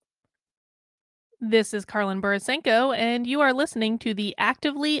This is Carlin Borisenko, and you are listening to the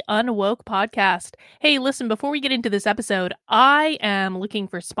Actively Unwoke podcast. Hey, listen, before we get into this episode, I am looking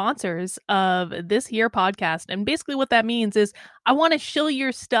for sponsors of this here podcast. And basically, what that means is I want to shill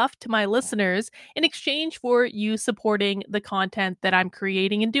your stuff to my listeners in exchange for you supporting the content that I'm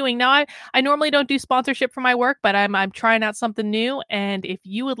creating and doing. Now, I normally don't do sponsorship for my work, but I'm trying out something new. And if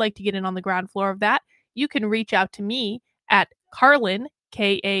you would like to get in on the ground floor of that, you can reach out to me at Carlin,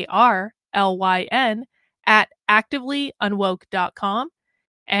 KARLYN, at activelyunwoke.com,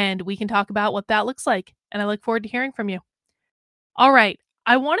 and we can talk about what that looks like. And I look forward to hearing from you. All right.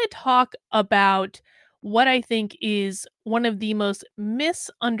 I want to talk about what I think is one of the most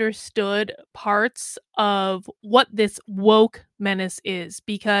misunderstood parts of what this woke menace is.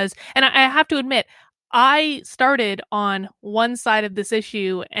 Because, and I have to admit, I started on one side of this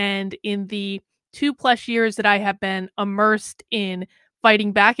issue, and in the 2+ years that I have been immersed in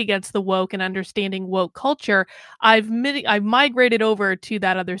fighting back against the woke and understanding woke culture, I've migrated over to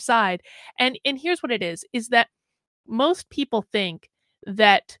that other side. And here's what it is that most people think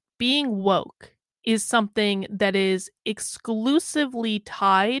that being woke is something that is exclusively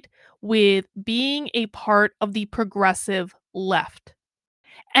tied with being a part of the progressive left.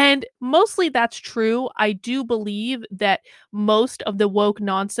 And mostly that's true. I do believe that most of the woke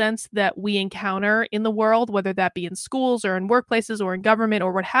nonsense that we encounter in the world, whether that be in schools or in workplaces or in government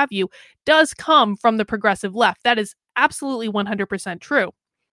or what have you, does come from the progressive left. That is absolutely 100% true.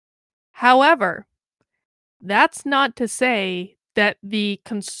 However, that's not to say that the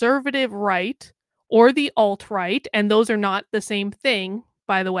conservative right or the alt-right, and those are not the same thing,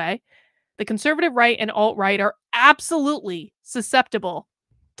 by the way, the conservative right and alt-right are absolutely susceptible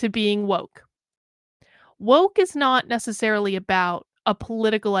to being woke. Woke is not necessarily about a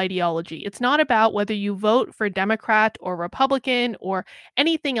political ideology. It's not about whether you vote for Democrat or Republican or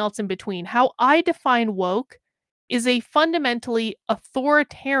anything else in between. How I define woke is a fundamentally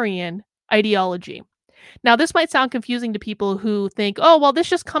authoritarian ideology. Now, this might sound confusing to people who think, oh, well, this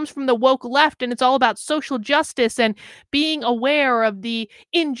just comes from the woke left and it's all about social justice and being aware of the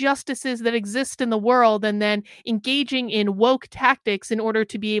injustices that exist in the world and then engaging in woke tactics in order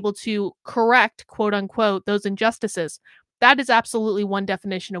to be able to correct, quote unquote, those injustices. That is absolutely one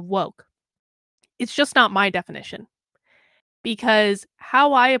definition of woke. It's just not my definition, because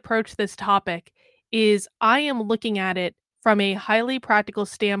how I approach this topic is I am looking at it from a highly practical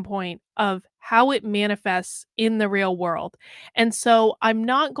standpoint of how it manifests in the real world. And so I'm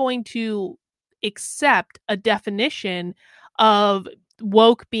not going to accept a definition of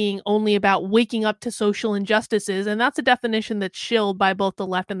woke being only about waking up to social injustices. And that's a definition that's shilled by both the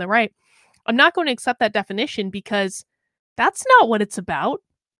left and the right. I'm not going to accept that definition because that's not what it's about.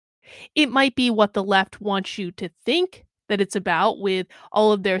 It might be what the left wants you to think that it's about, with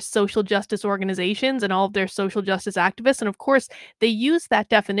all of their social justice organizations and all of their social justice activists. And of course, they use that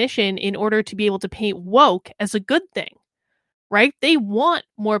definition in order to be able to paint woke as a good thing, right? They want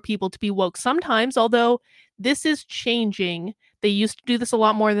more people to be woke sometimes, although this is changing. They used to do this a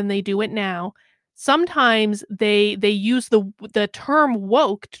lot more than they do it now. Sometimes they use the term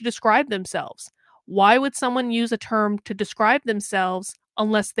woke to describe themselves. Why would someone use a term to describe themselves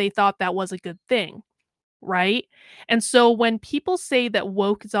unless they thought that was a good thing? Right? And so when people say that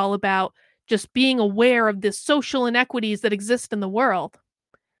woke is all about just being aware of the social inequities that exist in the world,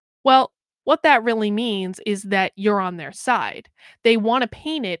 well, what that really means is that you're on their side. They want to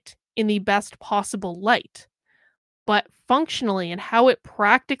paint it in the best possible light. But functionally and how it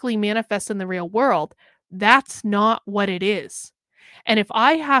practically manifests in the real world, that's not what it is. And if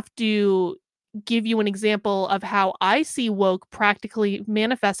I have to give you an example of how I see woke practically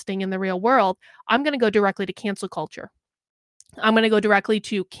manifesting in the real world, I'm going to go directly to cancel culture. I'm going to go directly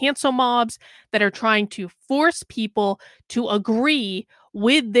to cancel mobs that are trying to force people to agree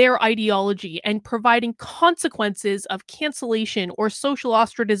with their ideology and providing consequences of cancellation or social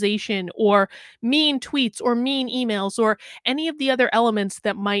ostracization or mean tweets or mean emails or any of the other elements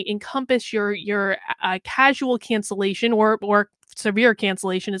that might encompass your casual cancellation or severe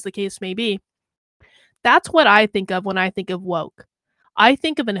cancellation, as the case may be. That's what I think of when I think of woke. I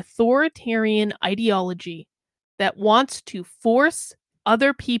think of an authoritarian ideology that wants to force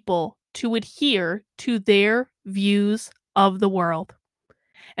other people to adhere to their views of the world.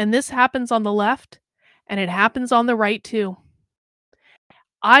 And this happens on the left, and it happens on the right too.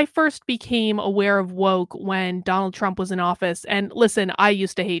 I first became aware of woke when Donald Trump was in office. And listen, I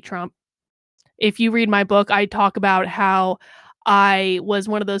used to hate Trump. If you read my book, I talk about how I was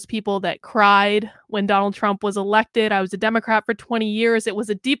one of those people that cried when Donald Trump was elected. I was a Democrat for 20 years. It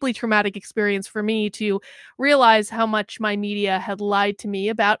was a deeply traumatic experience for me to realize how much my media had lied to me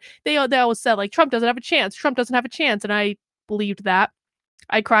about. They always said, like, Trump doesn't have a chance. Trump doesn't have a chance. And I believed that.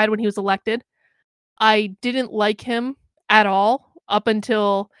 I cried when he was elected. I didn't like him at all up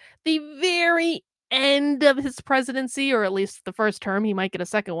until the very end of his presidency, or at least the first term. He might get a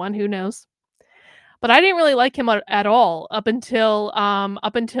second one. Who knows? But I didn't really like him at all up until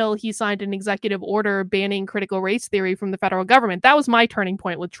he signed an executive order banning critical race theory from the federal government. That was my turning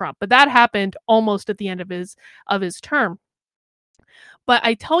point with Trump. But that happened almost at the end of his term. But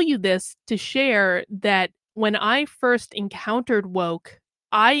I tell you this to share that when I first encountered woke,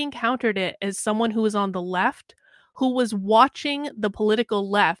 I encountered it as someone who was on the left, who was watching the political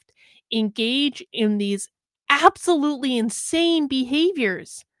left engage in these absolutely insane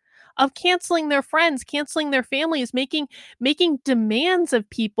behaviors of canceling their friends, canceling their families, making demands of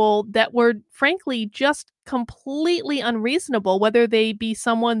people that were frankly just completely unreasonable, whether they be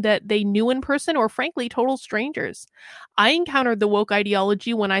someone that they knew in person or frankly total strangers. I encountered the woke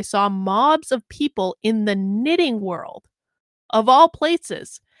ideology when I saw mobs of people in the knitting world, of all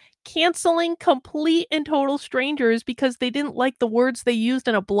places, canceling complete and total strangers because they didn't like the words they used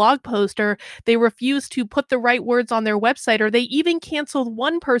in a blog post, or they refused to put the right words on their website, or they even canceled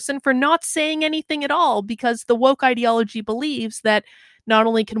one person for not saying anything at all because the woke ideology believes that not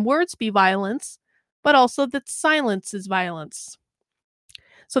only can words be violence, but also that silence is violence.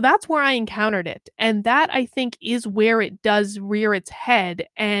 So that's where I encountered it. And that, I think, is where it does rear its head.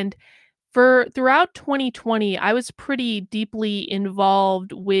 And throughout 2020, I was pretty deeply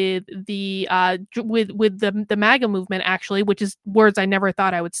involved with the MAGA movement, actually, which is words I never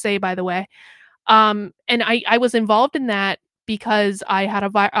thought I would say, by the way. And I was involved in that because I had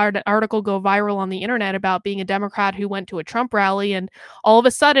an article go viral on the internet about being a Democrat who went to a Trump rally, and all of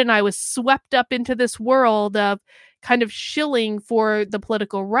a sudden I was swept up into this world of kind of shilling for the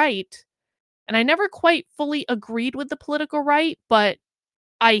political right. And I never quite fully agreed with the political right, but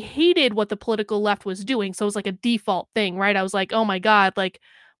I hated what the political left was doing. So it was like a default thing, right? I was like, oh my God, like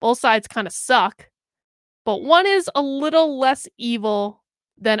both sides kind of suck, but one is a little less evil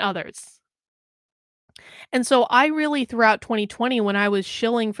than others. And so I really, throughout 2020, when I was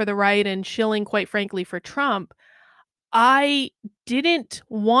shilling for the right and shilling, quite frankly, for Trump, I didn't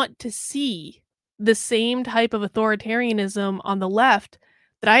want to see the same type of authoritarianism on the left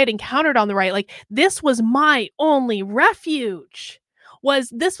that I had encountered on the right. Like, this was my only refuge.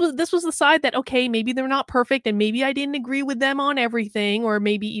 This was the side that, okay, maybe they're not perfect and maybe I didn't agree with them on everything, or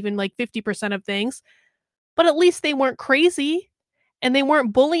maybe even like 50% of things, but at least they weren't crazy and they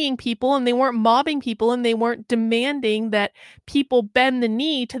weren't bullying people and they weren't mobbing people and they weren't demanding that people bend the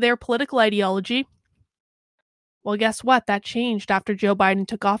knee to their political ideology. Well, guess what? That changed after Joe Biden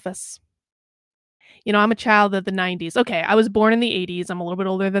took office. You know, I'm a child of the 90s. Okay, I was born in the 80s. I'm a little bit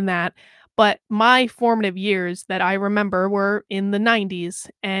older than that. But my formative years that I remember were in the 90s.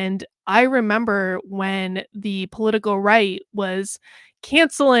 And I remember when the political right was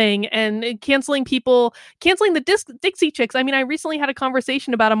canceling people, canceling the Dixie Chicks. I mean, I recently had a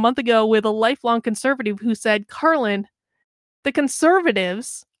conversation about a month ago with a lifelong conservative who said, Carlin, the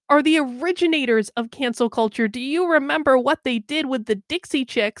conservatives are the originators of cancel culture. Do you remember what they did with the Dixie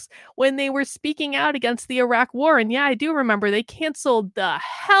Chicks when they were speaking out against the Iraq War? And yeah, I do remember. They canceled the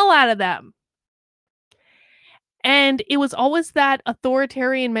hell out of them. And it was always that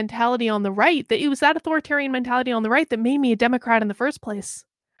authoritarian mentality on the right, that made me a Democrat in the first place.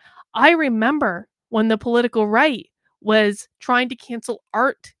 I remember when the political right was trying to cancel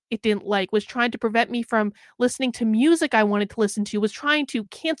art it didn't like, was trying to prevent me from listening to music I wanted to listen to, was trying to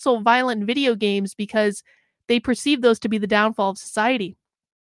cancel violent video games because they perceived those to be the downfall of society.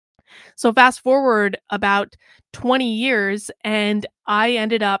 So fast forward about 20 years, and I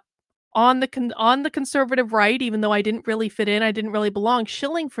ended up on the conservative right, even though I didn't really fit in, I didn't really belong,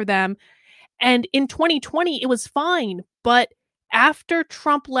 shilling for them. And in 2020, it was fine. But after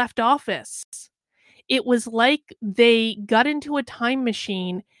Trump left office, it was like they got into a time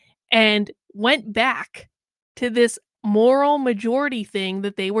machine and went back to this moral majority thing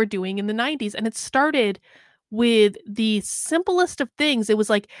that they were doing in the 90s. And it started with the simplest of things. It was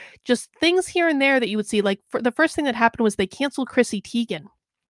like just things here and there that you would see. Like, the first thing that happened was they canceled Chrissy Teigen.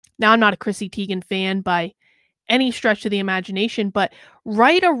 Now, I'm not a Chrissy Teigen fan by any stretch of the imagination, but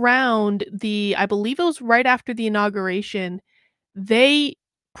right around I believe it was right after the inauguration, they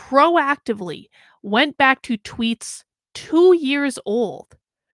proactively went back to tweets 2 years old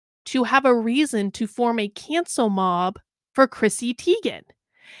to have a reason to form a cancel mob for Chrissy Teigen.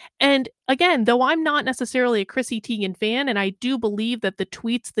 And again, though I'm not necessarily a Chrissy Teigen fan, and I do believe that the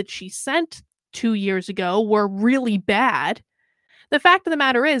tweets that she sent 2 years ago were really bad, the fact of the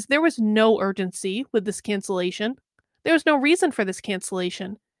matter is there was no urgency with this cancellation. There was no reason for this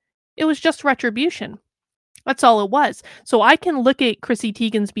cancellation. It was just retribution. That's all it was. So I can look at Chrissy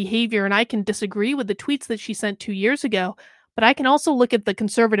Teigen's behavior and I can disagree with the tweets that she sent 2 years ago, but I can also look at the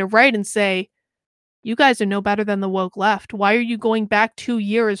conservative right and say, you guys are no better than the woke left. Why are you going back 2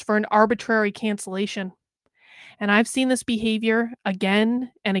 years for an arbitrary cancellation? And I've seen this behavior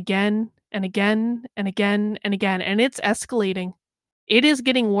again and again and again and again and again, and it's escalating. It is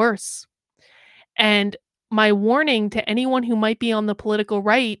getting worse. And my warning to anyone who might be on the political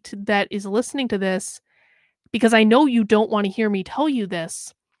right that is listening to this, because I know you don't want to hear me tell you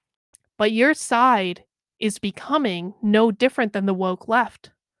this, but your side is becoming no different than the woke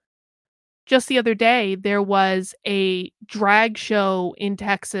left. Just the other day, there was a drag show in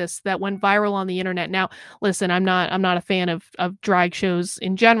Texas that went viral on the internet. Now, listen, I'm not a fan of drag shows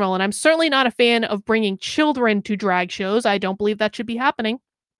in general, and I'm certainly not a fan of bringing children to drag shows. I don't believe that should be happening.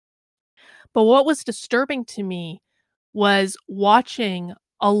 But what was disturbing to me was watching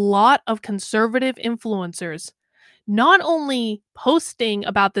a lot of conservative influencers not only posting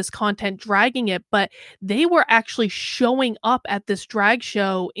about this content, dragging it, but they were actually showing up at this drag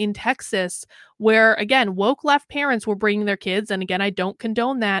show in Texas where, again, woke left parents were bringing their kids. And again, I don't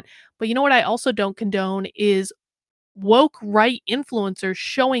condone that. But you know what I also don't condone is woke right influencers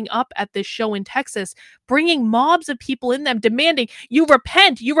showing up at this show in Texas, bringing mobs of people in them, demanding, you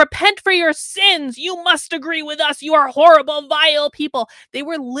repent for your sins, you must agree with us, you are horrible, vile people. They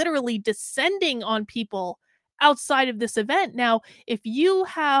were literally descending on people outside of this event. Now, if you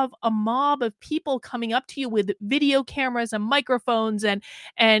have a mob of people coming up to you with video cameras and microphones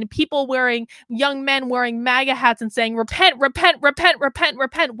and people wearing, young men wearing MAGA hats and saying, repent, repent, repent, repent,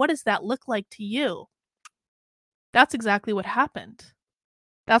 repent, what does that look like to you? That's exactly what happened.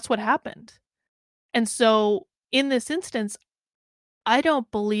 That's what happened. And so in this instance, I don't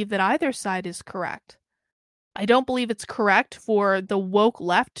believe that either side is correct. I don't believe it's correct for the woke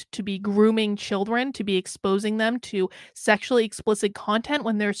left to be grooming children, to be exposing them to sexually explicit content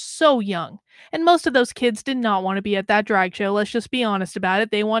when they're so young. And most of those kids did not want to be at that drag show. Let's just be honest about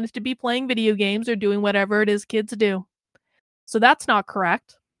it. They wanted to be playing video games or doing whatever it is kids do. So that's not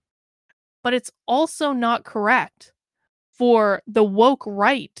correct. But it's also not correct for the woke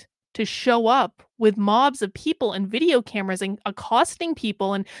right to show up with mobs of people and video cameras and accosting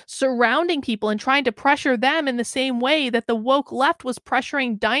people and surrounding people and trying to pressure them in the same way that the woke left was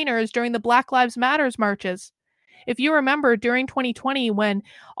pressuring diners during the Black Lives Matter marches. If you remember, during 2020, when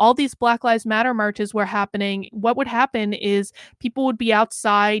all these Black Lives Matter marches were happening, what would happen is people would be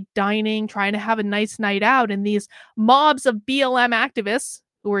outside dining, trying to have a nice night out, and these mobs of BLM activists,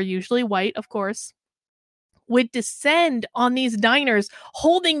 who are usually white, of course, would descend on these diners,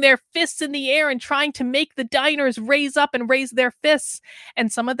 holding their fists in the air and trying to make the diners raise up and raise their fists.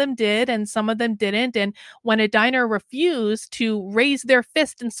 And some of them did, and some of them didn't. And when a diner refused to raise their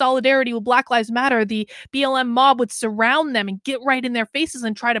fist in solidarity with Black Lives Matter, the BLM mob would surround them and get right in their faces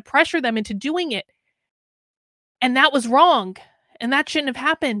and try to pressure them into doing it. And that was wrong. And that shouldn't have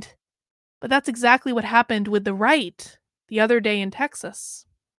happened. But that's exactly what happened with the right the other day in Texas.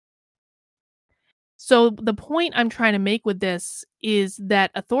 So the point I'm trying to make with this is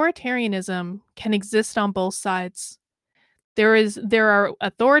that authoritarianism can exist on both sides. There are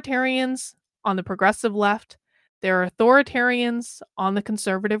authoritarians on the progressive left, there are authoritarians on the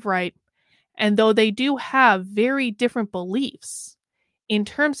conservative right, and though they do have very different beliefs in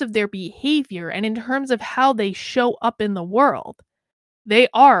terms of their behavior and in terms of how they show up in the world, they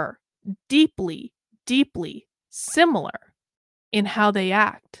are deeply, deeply similar in how they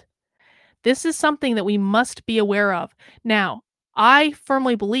act. This is something that we must be aware of. Now, I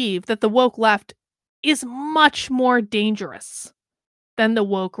firmly believe that the woke left is much more dangerous than the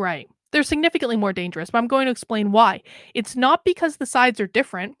woke right. They're significantly more dangerous, but I'm going to explain why. It's not because the sides are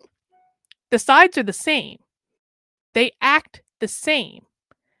different. The sides are the same. They act the same.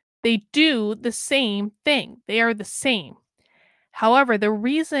 They do the same thing. They are the same. However, the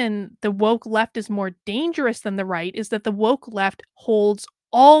reason the woke left is more dangerous than the right is that the woke left holds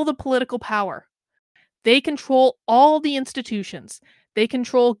all the political power. They control all the institutions. They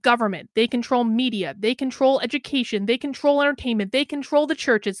control government. They control media. They control education. They control entertainment. They control the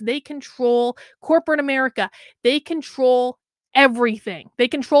churches. They control corporate America. They control everything. They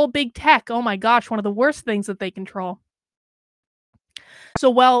control big tech. Oh my gosh, one of the worst things that they control. So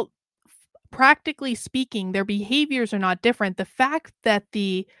while practically speaking, their behaviors are not different, the fact that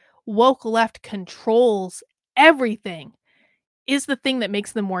the woke left controls everything is the thing that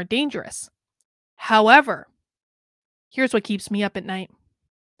makes them more dangerous. However, here's what keeps me up at night.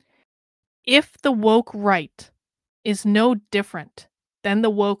 If the woke right is no different than the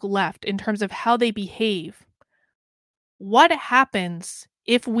woke left in terms of how they behave, what happens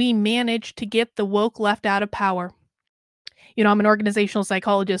if we manage to get the woke left out of power? You know, I'm an organizational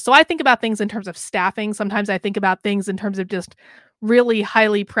psychologist, so I think about things in terms of staffing. Sometimes I think about things in terms of just really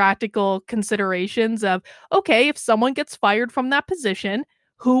highly practical considerations of, okay, if someone gets fired from that position,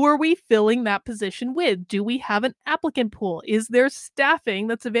 who are we filling that position with? Do we have an applicant pool? Is there staffing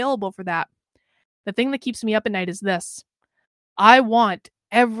that's available for that? The thing that keeps me up at night is this. I want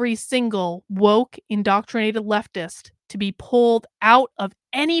every single woke, indoctrinated leftist to be pulled out of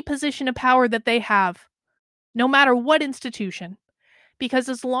any position of power that they have, no matter what institution. Because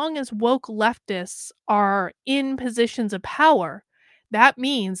as long as woke leftists are in positions of power, that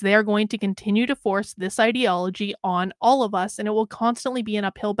means they are going to continue to force this ideology on all of us, and it will constantly be an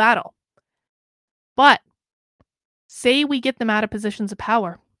uphill battle. But say we get them out of positions of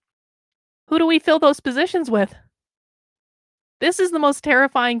power. Who do we fill those positions with? This is the most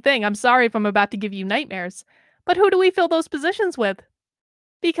terrifying thing. I'm sorry if I'm about to give you nightmares, but who do we fill those positions with?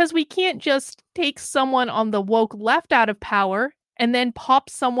 Because we can't just take someone on the woke left out of power and then pop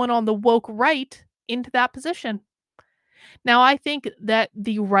someone on the woke right into that position. Now, I think that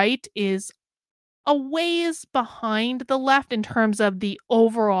the right is a ways behind the left in terms of the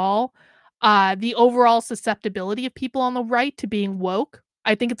overall susceptibility of people on the right to being woke.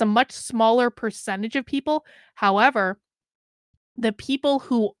 I think it's a much smaller percentage of people. However, the people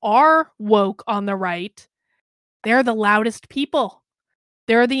who are woke on the right, they're the loudest people.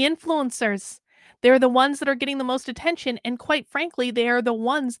 They're the influencers. They're the ones that are getting the most attention. And quite frankly, they are the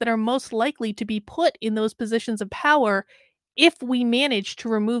ones that are most likely to be put in those positions of power if we manage to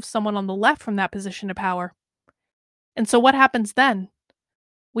remove someone on the left from that position of power. And so what happens then?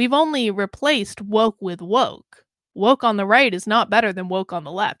 We've only replaced woke with woke. Woke on the right is not better than woke on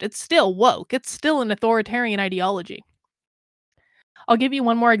the left. It's still woke. It's still an authoritarian ideology. I'll give you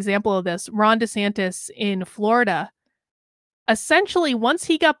one more example of this. Ron DeSantis in Florida, essentially, once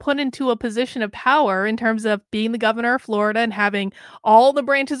he got put into a position of power in terms of being the governor of Florida and having all the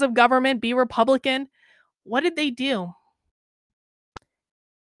branches of government be Republican, what did they do?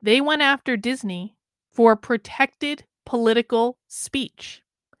 They went after Disney for protected political speech.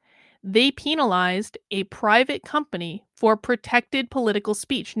 They penalized a private company for protected political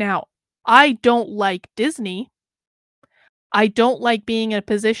speech. Now, I don't like Disney. I don't like being in a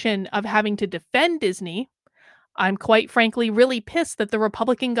position of having to defend Disney. I'm quite frankly really pissed that the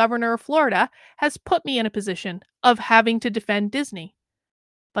Republican governor of Florida has put me in a position of having to defend Disney.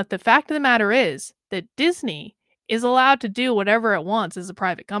 But the fact of the matter is that Disney is allowed to do whatever it wants as a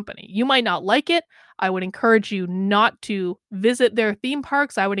private company. You might not like it. I would encourage you not to visit their theme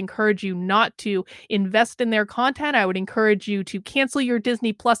parks. I would encourage you not to invest in their content. I would encourage you to cancel your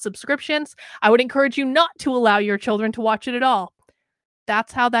Disney Plus subscriptions. I would encourage you not to allow your children to watch it at all.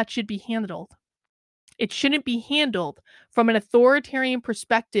 That's how that should be handled. It shouldn't be handled from an authoritarian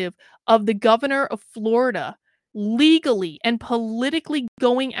perspective of the governor of Florida legally and politically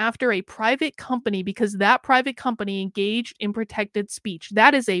going after a private company because that private company engaged in protected speech.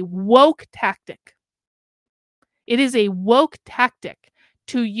 That is a woke tactic. It is a woke tactic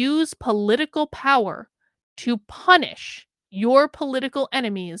to use political power to punish your political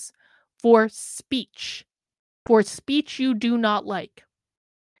enemies for speech you do not like.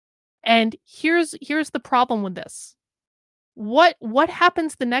 And here's the problem with this. What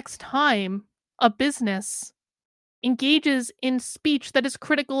happens the next time a business engages in speech that is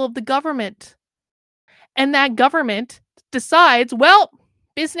critical of the government? And that government decides, well,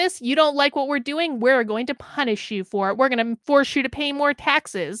 business, you don't like what we're doing, we're going to punish you for it. We're going to force you to pay more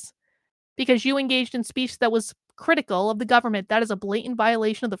taxes because you engaged in speech that was critical of the government. That is a blatant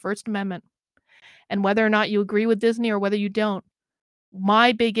violation of the First Amendment. And whether or not you agree with Disney or whether you don't,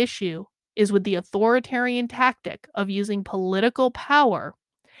 my big issue is with the authoritarian tactic of using political power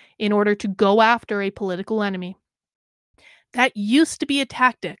in order to go after a political enemy. That used to be a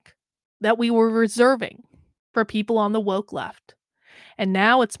tactic that we were reserving for people on the woke left. And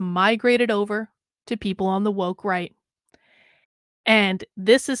now it's migrated over to people on the woke right. And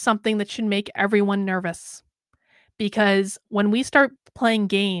this is something that should make everyone nervous. Because when we start playing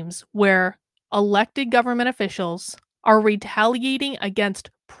games where elected government officials are retaliating against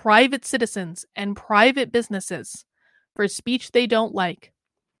private citizens and private businesses for speech they don't like,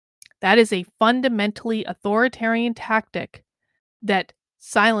 that is a fundamentally authoritarian tactic that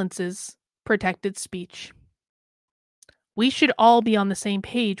silences protected speech. We should all be on the same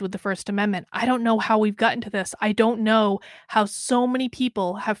page with the First Amendment. I don't know how we've gotten to this. I don't know how so many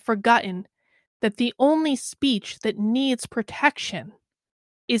people have forgotten that the only speech that needs protection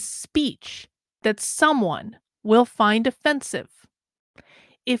is speech that someone will find offensive.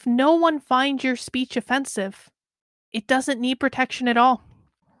 If no one finds your speech offensive, it doesn't need protection at all.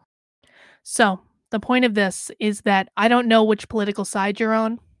 So, the point of this is that I don't know which political side you're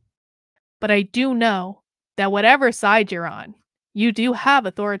on, but I do know that whatever side you're on, you do have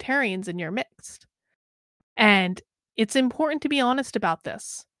authoritarians in your midst. And it's important to be honest about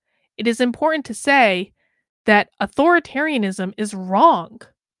this. It is important to say that authoritarianism is wrong,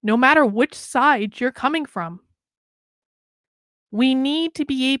 no matter which side you're coming from. We need to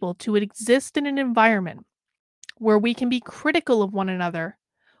be able to exist in an environment where we can be critical of one another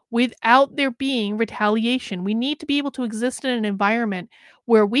without there being retaliation. We need to be able to exist in an environment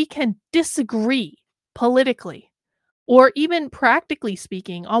where we can disagree politically or even practically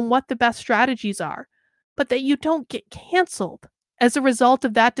speaking on what the best strategies are, but that you don't get canceled as a result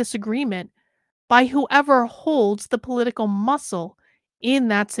of that disagreement by whoever holds the political muscle in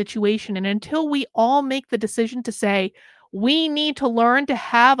that situation. And until we all make the decision to say, we need to learn to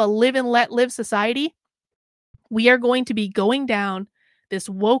have a live and let live society, we are going to be going down this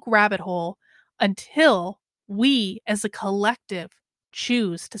woke rabbit hole until we as a collective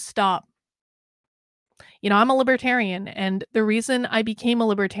choose to stop. You know, I'm a libertarian, and the reason I became a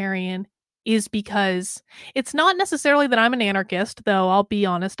libertarian is because it's not necessarily that I'm an anarchist, though I'll be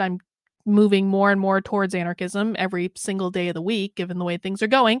honest, I'm moving more and more towards anarchism every single day of the week, given the way things are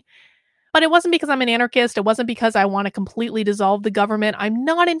going. But it wasn't because I'm an anarchist. It wasn't because I want to completely dissolve the government. I'm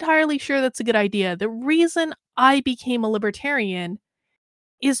not entirely sure that's a good idea. The reason I became a libertarian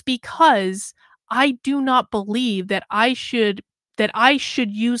is because I do not believe that I should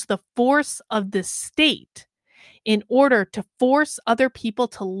use the force of the state in order to force other people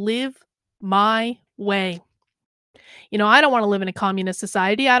to live my way. You know, I don't want to live in a communist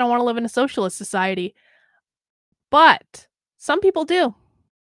society. I don't want to live in a socialist society. But some people do.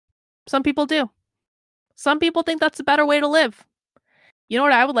 Some people do. Some people think that's a better way to live. You know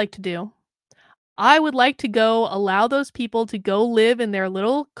what I would like to do? I would like to go allow those people to go live in their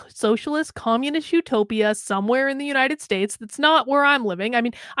little socialist communist utopia somewhere in the United States. That's not where I'm living. I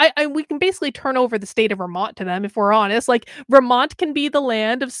mean, we can basically turn over the state of Vermont to them if we're honest. Like, Vermont can be the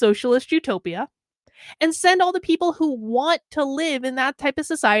land of socialist utopia, and send all the people who want to live in that type of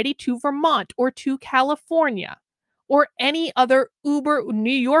society to Vermont or to California or any other uber. New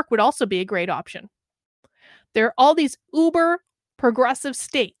York would also be a great option. There are all these uber progressive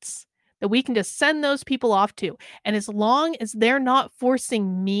states that we can just send those people off to. And as long as they're not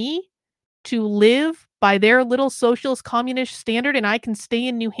forcing me to live by their little socialist communist standard and I can stay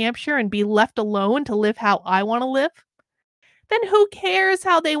in New Hampshire and be left alone to live how I want to live, then who cares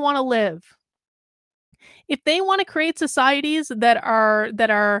how they want to live? If they want to create societies that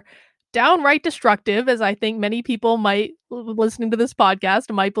are downright destructive, as I think many people might, listening to this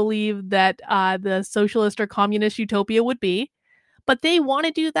podcast, might believe that the socialist or communist utopia would be, but they want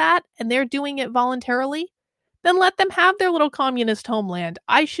to do that and they're doing it voluntarily, then let them have their little communist homeland.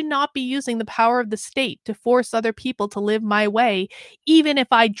 I should not be using the power of the state to force other people to live my way, even if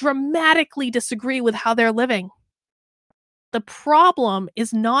I dramatically disagree with how they're living. The problem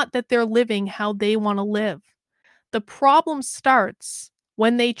is not that they're living how they want to live. The problem starts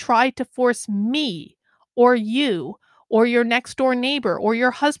when they try to force me or you or your next door neighbor or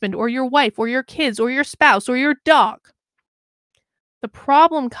your husband or your wife or your kids or your spouse or your dog. The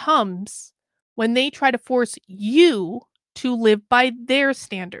problem comes when they try to force you to live by their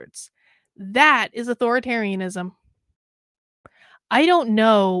standards. That is authoritarianism. I don't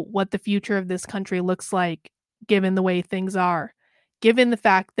know what the future of this country looks like, given the way things are, given the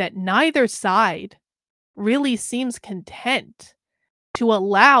fact that neither side really seems content to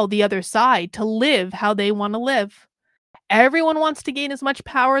allow the other side to live how they want to live. Everyone wants to gain as much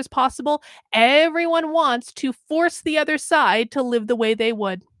power as possible. Everyone wants to force the other side to live the way they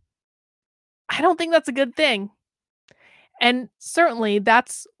would. I don't think that's a good thing. And certainly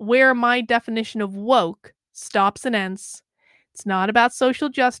that's where my definition of woke stops and ends. It's not about social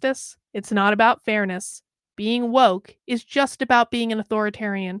justice. It's not about fairness. Being woke is just about being an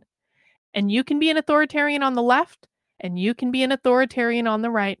authoritarian. And you can be an authoritarian on the left, and you can be an authoritarian on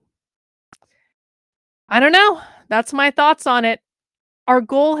the right. I don't know. That's my thoughts on it. Our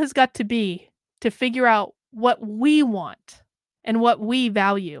goal has got to be to figure out what we want and what we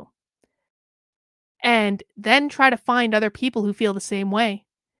value. And then try to find other people who feel the same way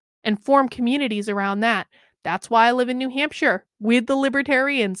and form communities around that. That's why I live in New Hampshire with the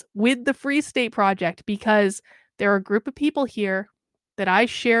libertarians, with the Free State Project, because There are a group of people here that I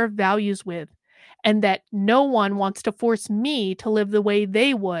share values with, and that no one wants to force me to live the way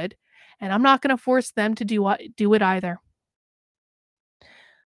they would, and I'm not going to force them to do it either.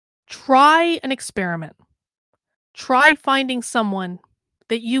 Try an experiment. Try finding someone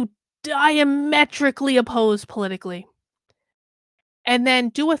that you diametrically oppose politically, and then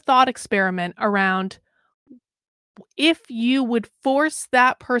do a thought experiment around if you would force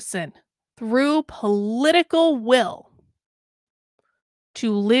that person through political will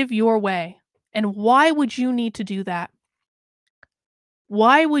to live your way. And why would you need to do that?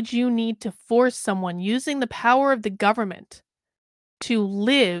 Why would you need to force someone using the power of the government to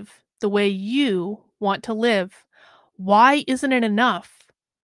live the way you want to live? Why isn't it enough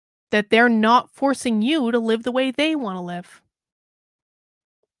that they're not forcing you to live the way they want to live?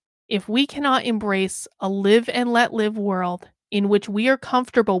 If we cannot embrace a live and let live world in which we are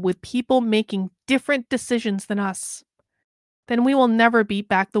comfortable with people making different decisions than us, then we will never beat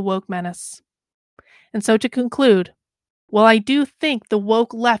back the woke menace. And so to conclude, while I do think the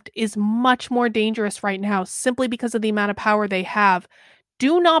woke left is much more dangerous right now simply because of the amount of power they have,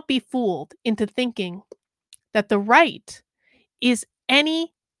 do not be fooled into thinking that the right is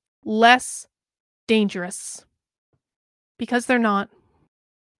any less dangerous, because they're not.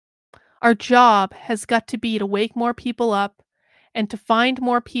 Our job has got to be to wake more people up and to find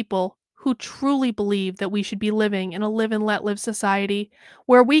more people who truly believe that we should be living in a live and let live society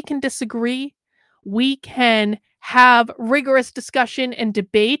where we can disagree, we can have rigorous discussion and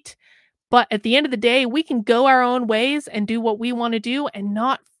debate, but at the end of the day, we can go our own ways and do what we want to do and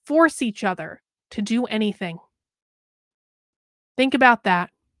not force each other to do anything. Think about that.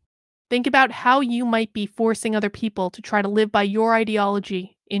 Think about how you might be forcing other people to try to live by your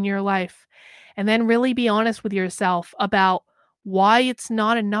ideology in your life, and then really be honest with yourself about why it's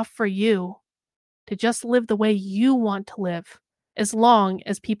not enough for you to just live the way you want to live, as long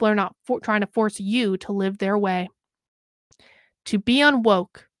as people are not trying to force you to live their way. To be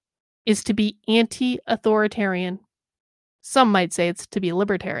unwoke is to be anti-authoritarian. Some might say it's to be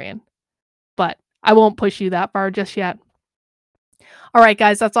libertarian, but I won't push you that far just yet. All right,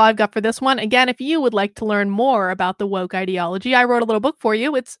 guys, that's all I've got for this one. Again, if you would like to learn more about the woke ideology, I wrote a little book for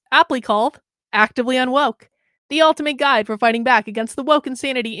you. It's aptly called Actively Unwoke, the ultimate guide for fighting back against the woke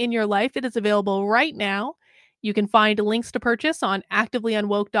insanity in your life. It is available right now. You can find links to purchase on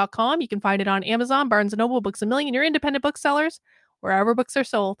activelyunwoke.com. You can find it on Amazon, Barnes & Noble, Books A Million, your independent booksellers, wherever books are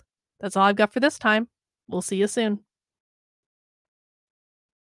sold. That's all I've got for this time. We'll see you soon.